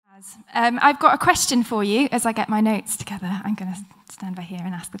I've got a question for you as I get my notes together. I'm going to stand by here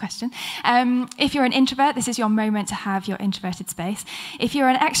and ask the question. If you're an introvert, this is your moment to have your introverted space. If you're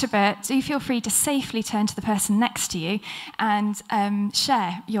an extrovert, do feel free to safely turn to the person next to you and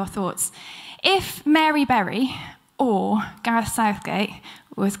share your thoughts. If Mary Berry or Gareth Southgate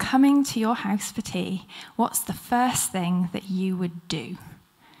was coming to your house for tea, what's the first thing that you would do?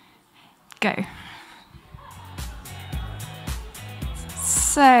 Go.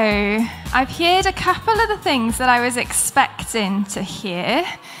 So, I've heard a couple of the things that I was expecting to hear.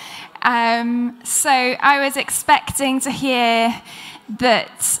 So, I was expecting to hear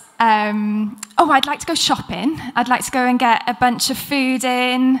that, I'd like to go shopping. I'd like to go and get a bunch of food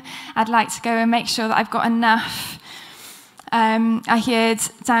in. I'd like to go and make sure that I've got enough. I heard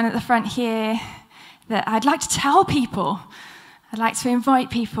down at the front here that I'd like to tell people. I'd like to invite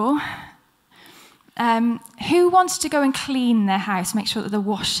people. Who wants to go and clean their house? Make sure that the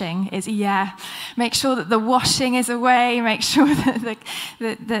washing is, make sure that the washing is away, make sure that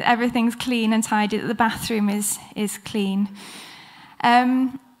everything's clean and tidy, that the bathroom is clean.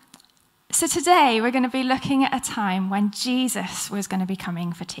 So today we're going to be looking at a time when Jesus was going to be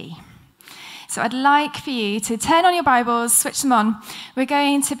coming for tea. So I'd like for you to turn on your Bibles, switch them on. We're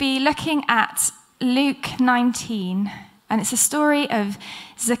going to be looking at Luke 19. And it's a story of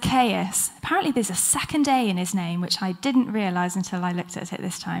Zaccheus. Apparently there's a second A in his name, which I didn't realize until I looked at it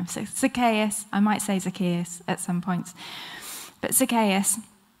this time. So Zaccheus, I might say Zaccheus at some points, but Zaccheus.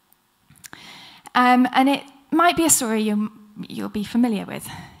 And it might be a story you'll be familiar with.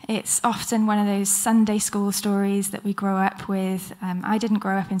 It's often one of those Sunday school stories that we grow up with. I didn't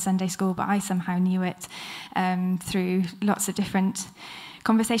grow up in Sunday school, but I somehow knew it through lots of different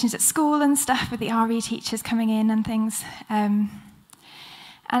conversations at school and stuff with the RE teachers coming in and things. And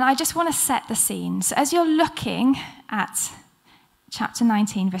I just want to set the scene. So as you're looking at chapter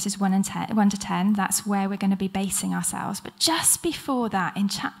 19, verses 1 to 10, that's where we're going to be basing ourselves. But just before that, in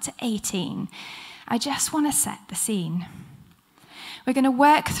chapter 18, I just want to set the scene. We're going to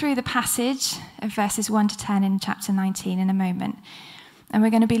work through the passage of verses 1 to 10 in chapter 19 in a moment. And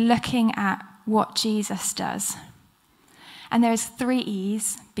we're going to be looking at what Jesus does. And there's 3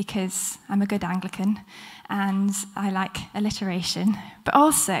 E's, because I'm a good Anglican and I like alliteration. But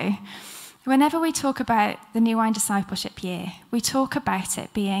also, whenever we talk about the New Wine Discipleship Year, we talk about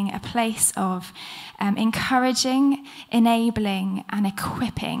it being a place of encouraging, enabling, and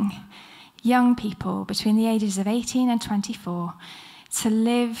equipping young people between the ages of 18 and 24 to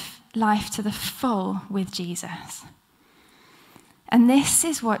live life to the full with Jesus. And this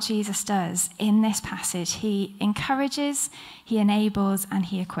is what Jesus does in this passage. He encourages, he enables, and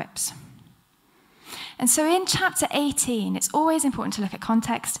he equips. And so in chapter 18, it's always important to look at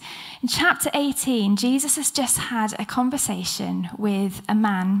context. In chapter 18, Jesus has just had a conversation with a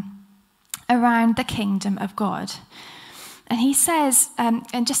man around the kingdom of God. And he says, and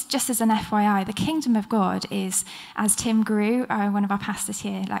just as an FYI, the kingdom of God is, as Tim Grew, one of our pastors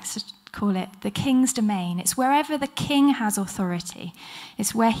here, likes to call it, the king's domain. It's wherever the king has authority.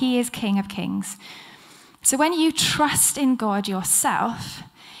 It's where he is King of Kings. So when you trust in God yourself,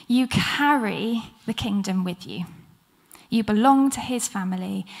 you carry the kingdom with you. You belong to his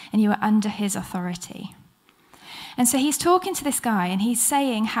family and you are under his authority. And so he's talking to this guy and he's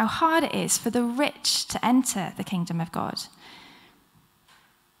saying how hard it is for the rich to enter the kingdom of God.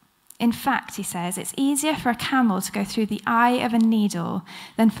 In fact, he says, it's easier for a camel to go through the eye of a needle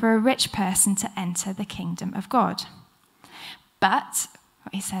than for a rich person to enter the kingdom of God. But,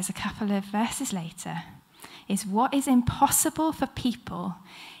 what he says a couple of verses later, is what is impossible for people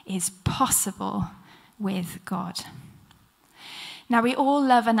is possible with God. Now, we all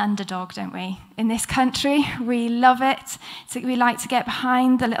love an underdog, don't we? In this country, we love it. So we like to get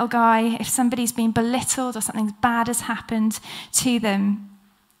behind the little guy. If somebody's been belittled or something bad has happened to them,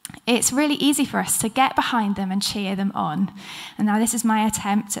 it's really easy for us to get behind them and cheer them on. And now this is my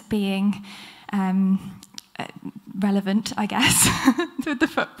attempt at being relevant, I guess, with the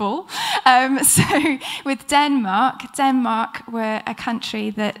football. So with Denmark were a country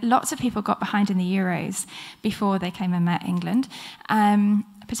that lots of people got behind in the Euros before they came and met England,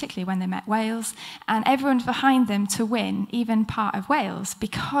 particularly when they met Wales. And everyone was behind them to win, even part of Wales,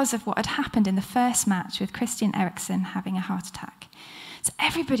 because of what had happened in the first match with Christian Eriksen having a heart attack. So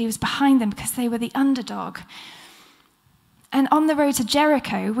everybody was behind them because they were the underdog. And on the road to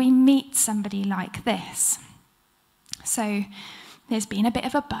Jericho, we meet somebody like this. So there's been a bit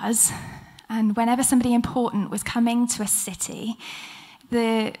of a buzz, and whenever somebody important was coming to a city,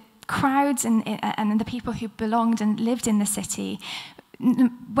 the crowds and the people who belonged and lived in the city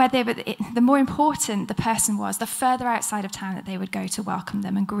the more important the person was, the further outside of town that they would go to welcome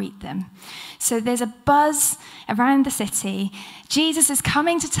them and greet them. So there's a buzz around the city. Jesus is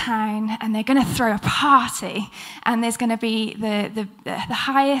coming to town, and they're going to throw a party. And there's going to be the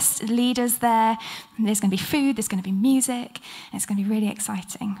highest leaders there. And there's going to be food, there's going to be music, and it's going to be really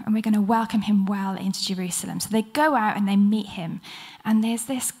exciting. And we're going to welcome him well into Jerusalem. So they go out and they meet him. And there's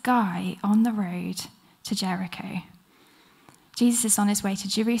this guy on the road to Jericho. Jesus is on his way to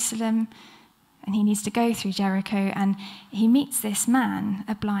Jerusalem, and he needs to go through Jericho, and he meets this man,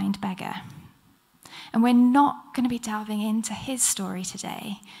 a blind beggar. And we're not going to be delving into his story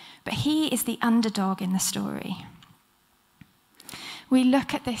today, but he is the underdog in the story. We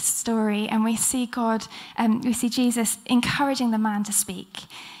look at this story and we see we see Jesus encouraging the man to speak,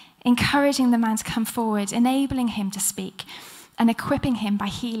 encouraging the man to come forward, enabling him to speak, and equipping him by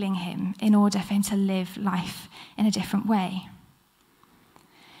healing him in order for him to live life in a different way.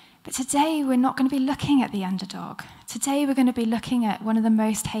 But today we're not going to be looking at the underdog. Today we're going to be looking at one of the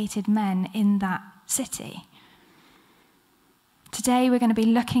most hated men in that city. Today we're going to be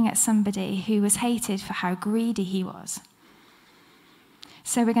looking at somebody who was hated for how greedy he was.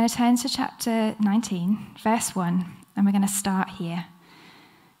 So we're going to turn to chapter 19, verse 1, and we're going to start here.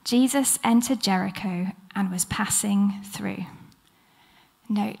 Jesus entered Jericho and was passing through.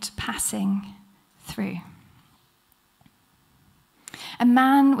 Note, passing through. A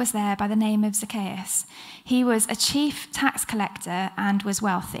man was there by the name of Zaccheus. He was a chief tax collector and was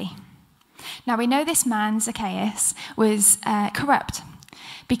wealthy. Now we know this man, Zaccheus, was corrupt,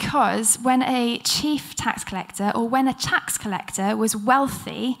 because when a chief tax collector, or when a tax collector was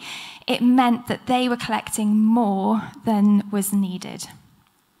wealthy, it meant that they were collecting more than was needed.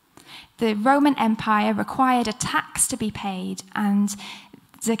 The Roman Empire required a tax to be paid, and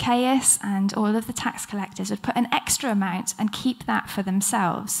Zaccheus and all of the tax collectors would put an extra amount and keep that for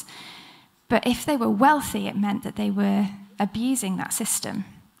themselves. But if they were wealthy, it meant that they were abusing that system.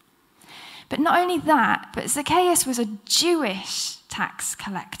 But not only that, but Zaccheus was a Jewish tax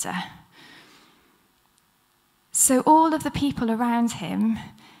collector. So all of the people around him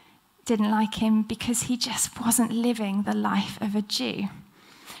didn't like him because he just wasn't living the life of a Jew.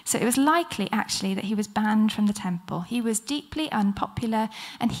 So it was likely, actually, that he was banned from the temple. He was deeply unpopular,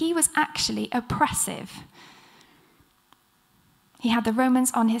 and he was actually oppressive. He had the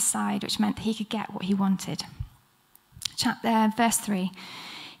Romans on his side, which meant that he could get what he wanted. Verse 3.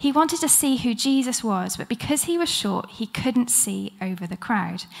 He wanted to see who Jesus was, but because he was short, he couldn't see over the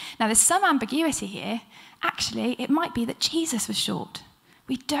crowd. Now, there's some ambiguity here. Actually, it might be that Jesus was short.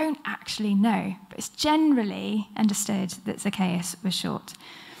 We don't actually know, but it's generally understood that Zaccheus was short.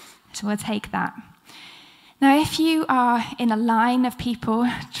 So we'll take that. Now, if you are in a line of people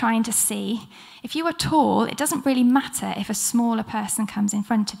trying to see, if you are tall, it doesn't really matter if a smaller person comes in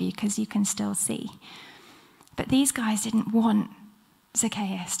front of you because you can still see. But these guys didn't want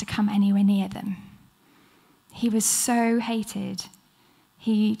Zaccheus to come anywhere near them. He was so hated,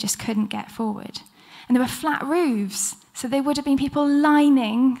 he just couldn't get forward. And there were flat roofs, so there would have been people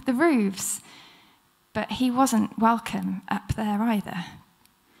lining the roofs. But he wasn't welcome up there either.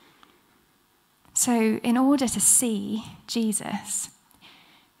 So in order to see Jesus,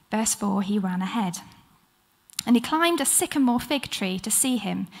 verse 4, he ran ahead. And he climbed a sycamore fig tree to see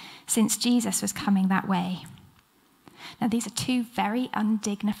him, since Jesus was coming that way. Now, these are two very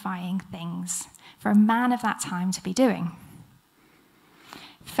undignifying things for a man of that time to be doing.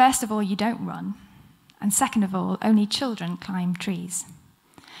 First of all, you don't run. And second of all, only children climb trees.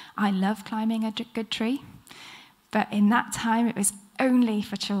 I love climbing a good tree, but in that time, it was only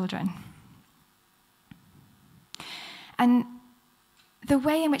for children. And the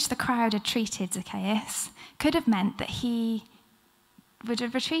way in which the crowd had treated Zaccheus could have meant that he would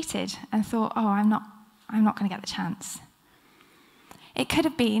have retreated and thought, oh, I'm not going to get the chance. It could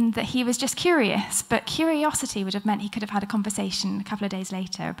have been that he was just curious, but curiosity would have meant he could have had a conversation a couple of days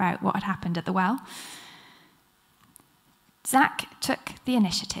later about what had happened at the well. Zach took the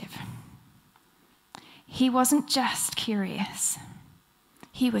initiative. He wasn't just curious.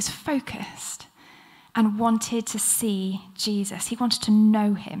 He was focused and wanted to see Jesus. He wanted to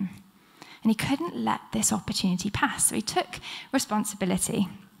know him. And he couldn't let this opportunity pass. So he took responsibility.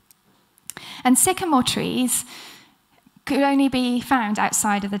 And sycamore trees could only be found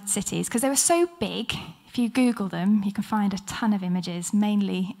outside of the cities because they were so big. If you Google them, you can find a ton of images,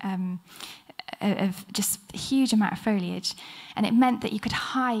 mainly of just a huge amount of foliage. And it meant that you could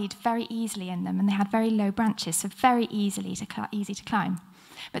hide very easily in them, and they had very low branches, so very easy to climb.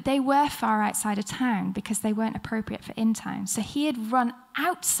 But they were far outside of town because they weren't appropriate for in town. So he had run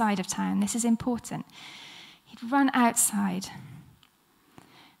outside of town. This is important. He'd run outside.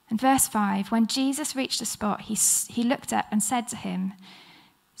 And verse 5, when Jesus reached the spot, he looked up and said to him,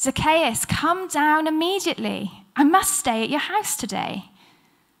 "Zaccheus, come down immediately. I must stay at your house today."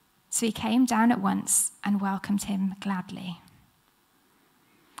 So he came down at once and welcomed him gladly.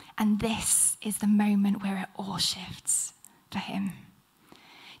 And this is the moment where it all shifts for him.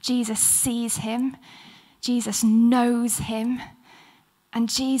 Jesus sees him, Jesus knows him, and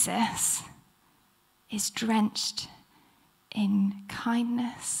Jesus is drenched in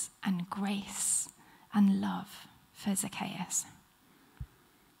kindness and grace and love for Zaccheus.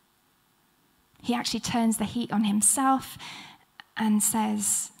 He actually turns the heat on himself and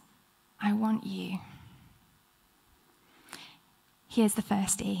says, "I want you." Here's the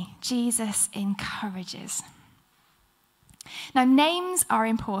first E. Jesus encourages. Now, names are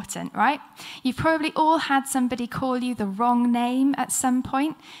important, right? You've probably all had somebody call you the wrong name at some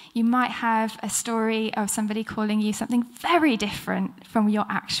point. You might have a story of somebody calling you something very different from your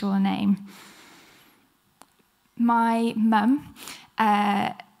actual name. My mum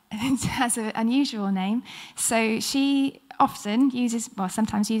has an unusual name, so she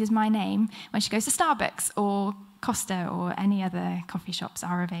sometimes uses my name when she goes to Starbucks or Costa or any other coffee shops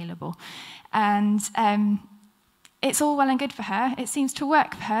are available. And it's all well and good for her. It seems to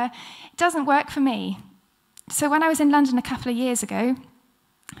work for her. It doesn't work for me. So when I was in London a couple of years ago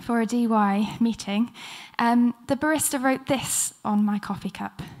for a DY meeting, the barista wrote this on my coffee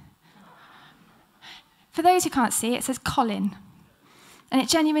cup. For those who can't see, it says Colin. And it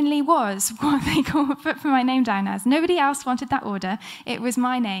genuinely was what they put my name down as. Nobody else wanted that order. It was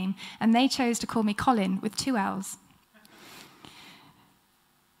my name. And they chose to call me Colin with 2 L's.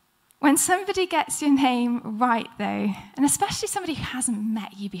 When somebody gets your name right, though, and especially somebody who hasn't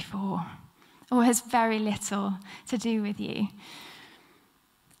met you before or has very little to do with you,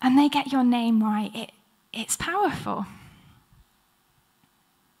 and they get your name right, it's powerful.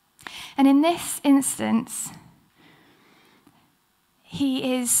 And in this instance,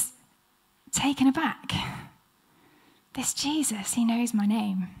 he is taken aback. This Jesus, he knows my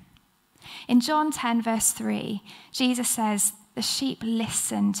name. In John 10, verse 3, Jesus says, "The sheep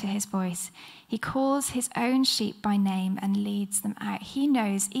listen to his voice. He calls his own sheep by name and leads them out." He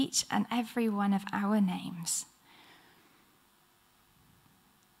knows each and every one of our names.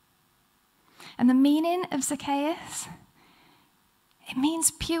 And the meaning of Zaccheus, it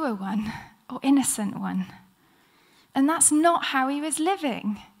means pure one or innocent one. And that's not how he was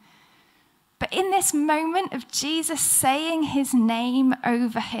living. But in this moment of Jesus saying his name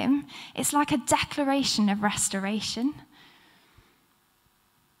over him, it's like a declaration of restoration.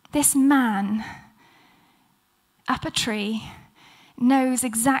 This man up a tree knows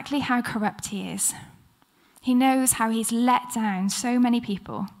exactly how corrupt he is. He knows how he's let down so many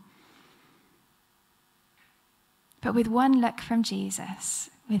people. But with one look from Jesus,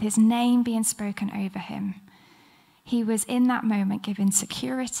 with his name being spoken over him, he was in that moment given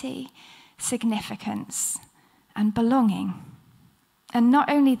security, significance, and belonging. And not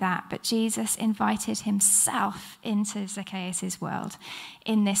only that, but Jesus invited himself into Zacchaeus' world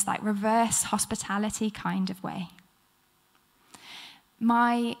in this reverse hospitality kind of way.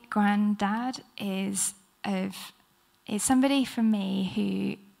 My granddad is somebody for me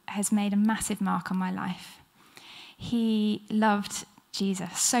who has made a massive mark on my life. He loved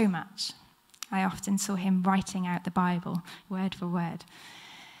Jesus so much. I often saw him writing out the Bible word for word.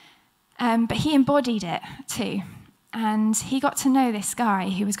 But he embodied it too. And he got to know this guy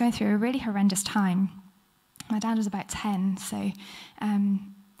who was going through a really horrendous time. My dad was about 10, so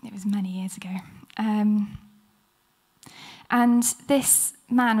it was many years ago. And this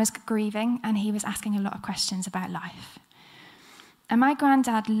man was grieving, and he was asking a lot of questions about life. And my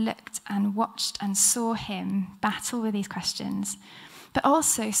granddad looked and watched and saw him battle with these questions, but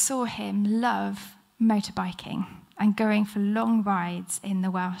also saw him love motorbiking and going for long rides in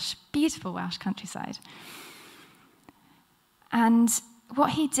the beautiful Welsh countryside. And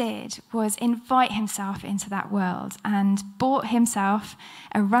what he did was invite himself into that world and bought himself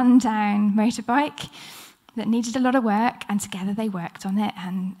a rundown motorbike that needed a lot of work, and together they worked on it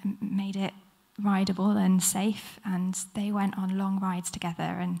and made it rideable and safe, and they went on long rides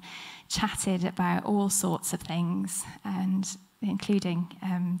together and chatted about all sorts of things, and including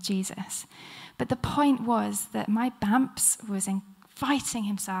Jesus. But the point was that my Bamps was inviting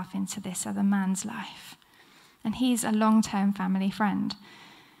himself into this other man's life. And he's a long-term family friend.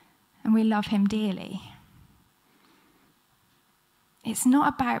 And we love him dearly. It's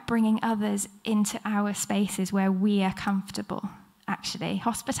not about bringing others into our spaces where we are comfortable, actually.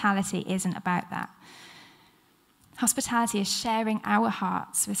 Hospitality isn't about that. Hospitality is sharing our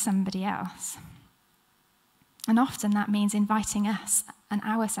hearts with somebody else. And often that means inviting us and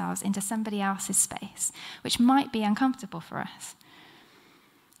ourselves into somebody else's space, which might be uncomfortable for us.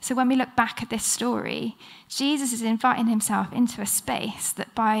 So when we look back at this story, Jesus is inviting himself into a space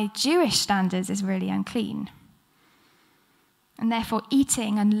that by Jewish standards is really unclean. And therefore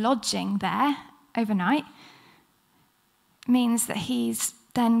eating and lodging there overnight means that he's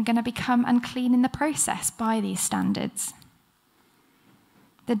then going to become unclean in the process by these standards.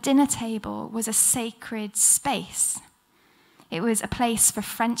 The dinner table was a sacred space. It was a place for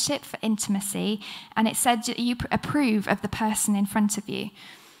friendship, for intimacy, and it said that you approve of the person in front of you.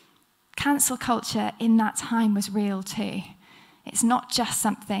 Cancel culture in that time was real too. It's not just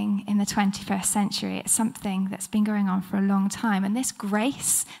something in the 21st century, it's something that's been going on for a long time. And this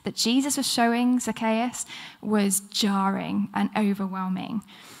grace that Jesus was showing Zaccheus was jarring and overwhelming.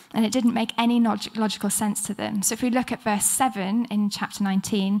 And it didn't make any logical sense to them. So if we look at verse 7 in chapter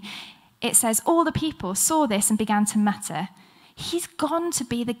 19, it says, all the people saw this and began to mutter, he's gone to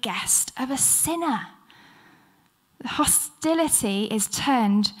be the guest of a sinner. The hostility is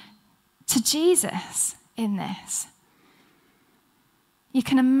turned to Jesus in this. You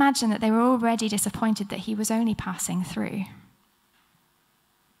can imagine that they were already disappointed that he was only passing through.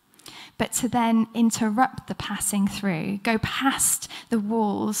 But to then interrupt the passing through, go past the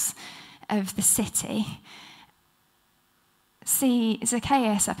walls of the city, see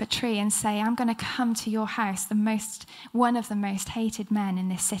Zaccheus up a tree and say, I'm going to come to your house, one of the most hated men in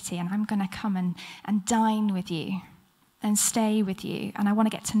this city, and I'm going to come and dine with you and stay with you, and I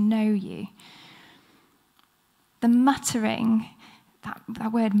want to get to know you. The muttering,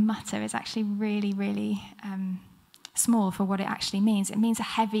 that word mutter is actually really, really small for what it actually means. It means a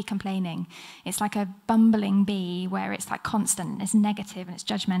heavy complaining. It's like a bumbling bee where it's like constant, and it's negative, and it's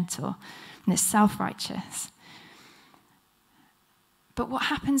judgmental, and it's self-righteous. But what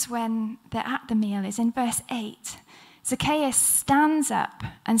happens when they're at the meal is in verse 8, Zaccheus stands up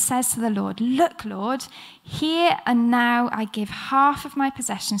and says to the Lord, look, Lord, here and now I give half of my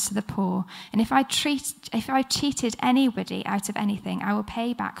possessions to the poor, and if I cheated anybody out of anything, I will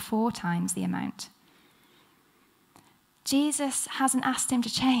pay back 4 times the amount. Jesus hasn't asked him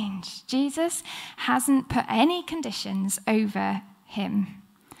to change. Jesus hasn't put any conditions over him.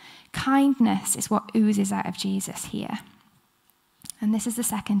 Kindness is what oozes out of Jesus here. And this is the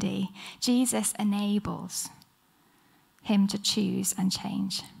second E. Jesus enables him to choose and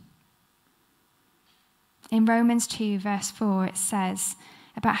change. In Romans 2, verse 4, it says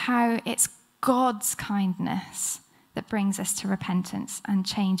about how it's God's kindness that brings us to repentance and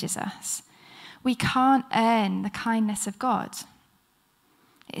changes us. We can't earn the kindness of God.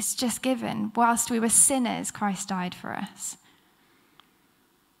 It's just given. Whilst we were sinners, Christ died for us.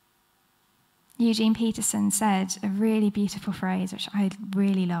 Eugene Peterson said a really beautiful phrase, which I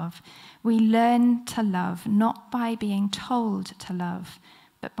really love. We learn to love not by being told to love,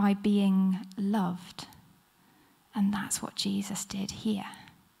 but by being loved. And that's what Jesus did here.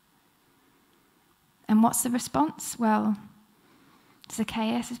 And what's the response? Well,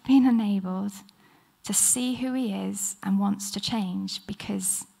 Zaccheus has been enabled to see who he is and wants to change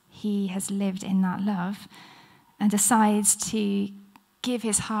because he has lived in that love and decides to give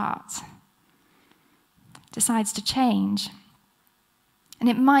his heart, decides to change. And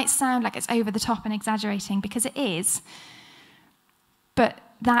it might sound like it's over the top and exaggerating, because it is, but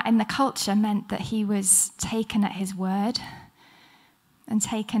that in the culture meant that he was taken at his word and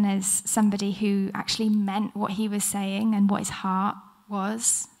taken as somebody who actually meant what he was saying and what his heart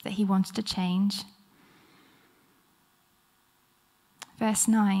was, that he wanted to change. Verse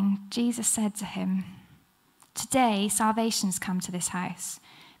 9, Jesus said to him, today salvation's come to this house,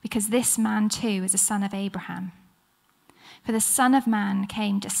 because this man too is a son of Abraham. For the Son of Man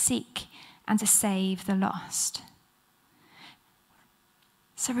came to seek and to save the lost.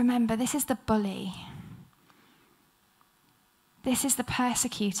 So remember, this is the bully. This is the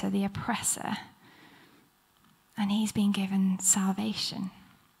persecutor, the oppressor. And he's been given salvation.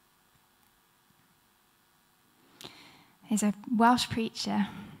 There's a Welsh preacher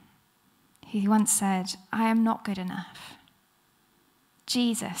who once said, I am not good enough.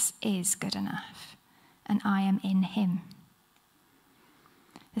 Jesus is good enough, and I am in him.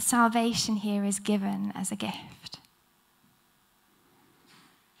 The salvation here is given as a gift.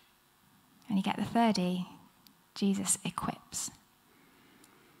 And you get the third E, Jesus equips.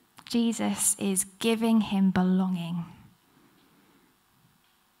 Jesus is giving him belonging.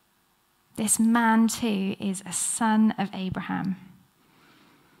 This man too is a son of Abraham.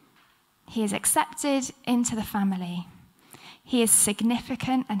 He is accepted into the family. He is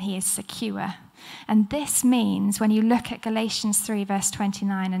significant and he is secure. And this means, when you look at Galatians 3, verse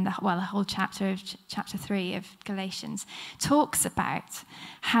 29, and the whole chapter of chapter 3 of Galatians, talks about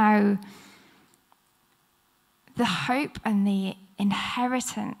how the hope and the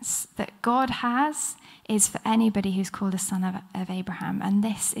inheritance that God has is for anybody who's called a son of Abraham. And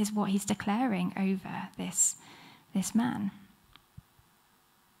this is what he's declaring over this man.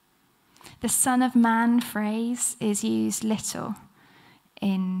 The Son of Man phrase is used little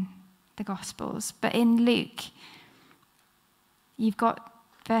in the Gospels, but in Luke, you've got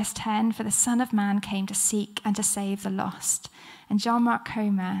verse 10, for the Son of Man came to seek and to save the lost. And John Mark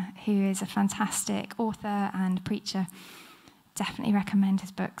Comer, who is a fantastic author and preacher, definitely recommend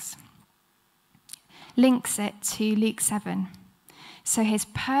his books, links it to Luke 7. So his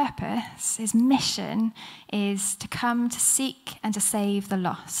purpose, his mission, is to come to seek and to save the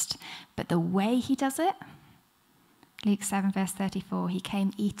lost. But the way he does it, Luke 7, verse 34, he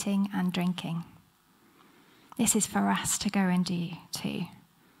came eating and drinking. This is for us to go and do too.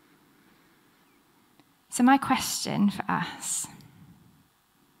 So my question for us,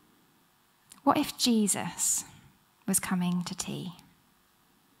 what if Jesus was coming to tea?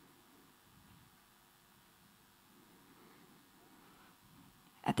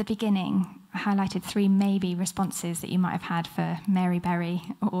 At the beginning, I highlighted 3 maybe responses that you might have had for Mary Berry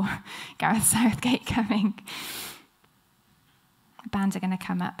or Gareth Southgate coming. The bands are going to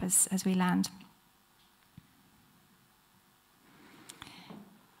come up as we land.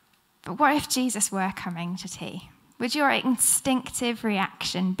 But what if Jesus were coming to tea? Would your instinctive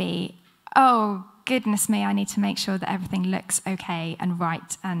reaction be, oh, goodness me, I need to make sure that everything looks okay and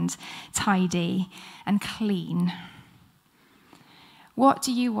right and tidy and clean? What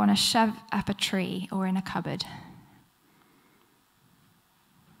do you want to shove up a tree or in a cupboard?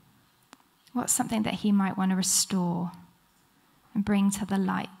 What's something that he might want to restore and bring to the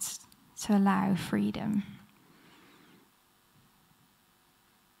light to allow freedom?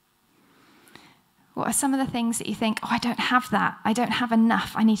 What are some of the things that you think, oh, I don't have that, I don't have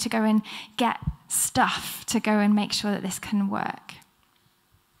enough, I need to go and get stuff to go and make sure that this can work?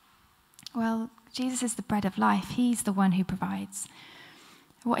 Well, Jesus is the bread of life. He's the one who provides.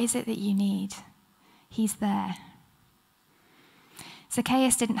 What is it that you need? He's there.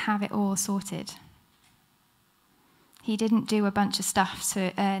 Zaccheus didn't have it all sorted. He didn't do a bunch of stuff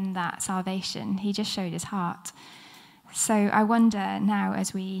to earn that salvation. He just showed his heart. So I wonder now,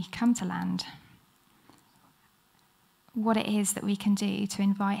 as we come to land, what it is that we can do to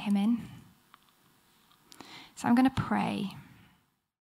invite him in. So I'm going to pray.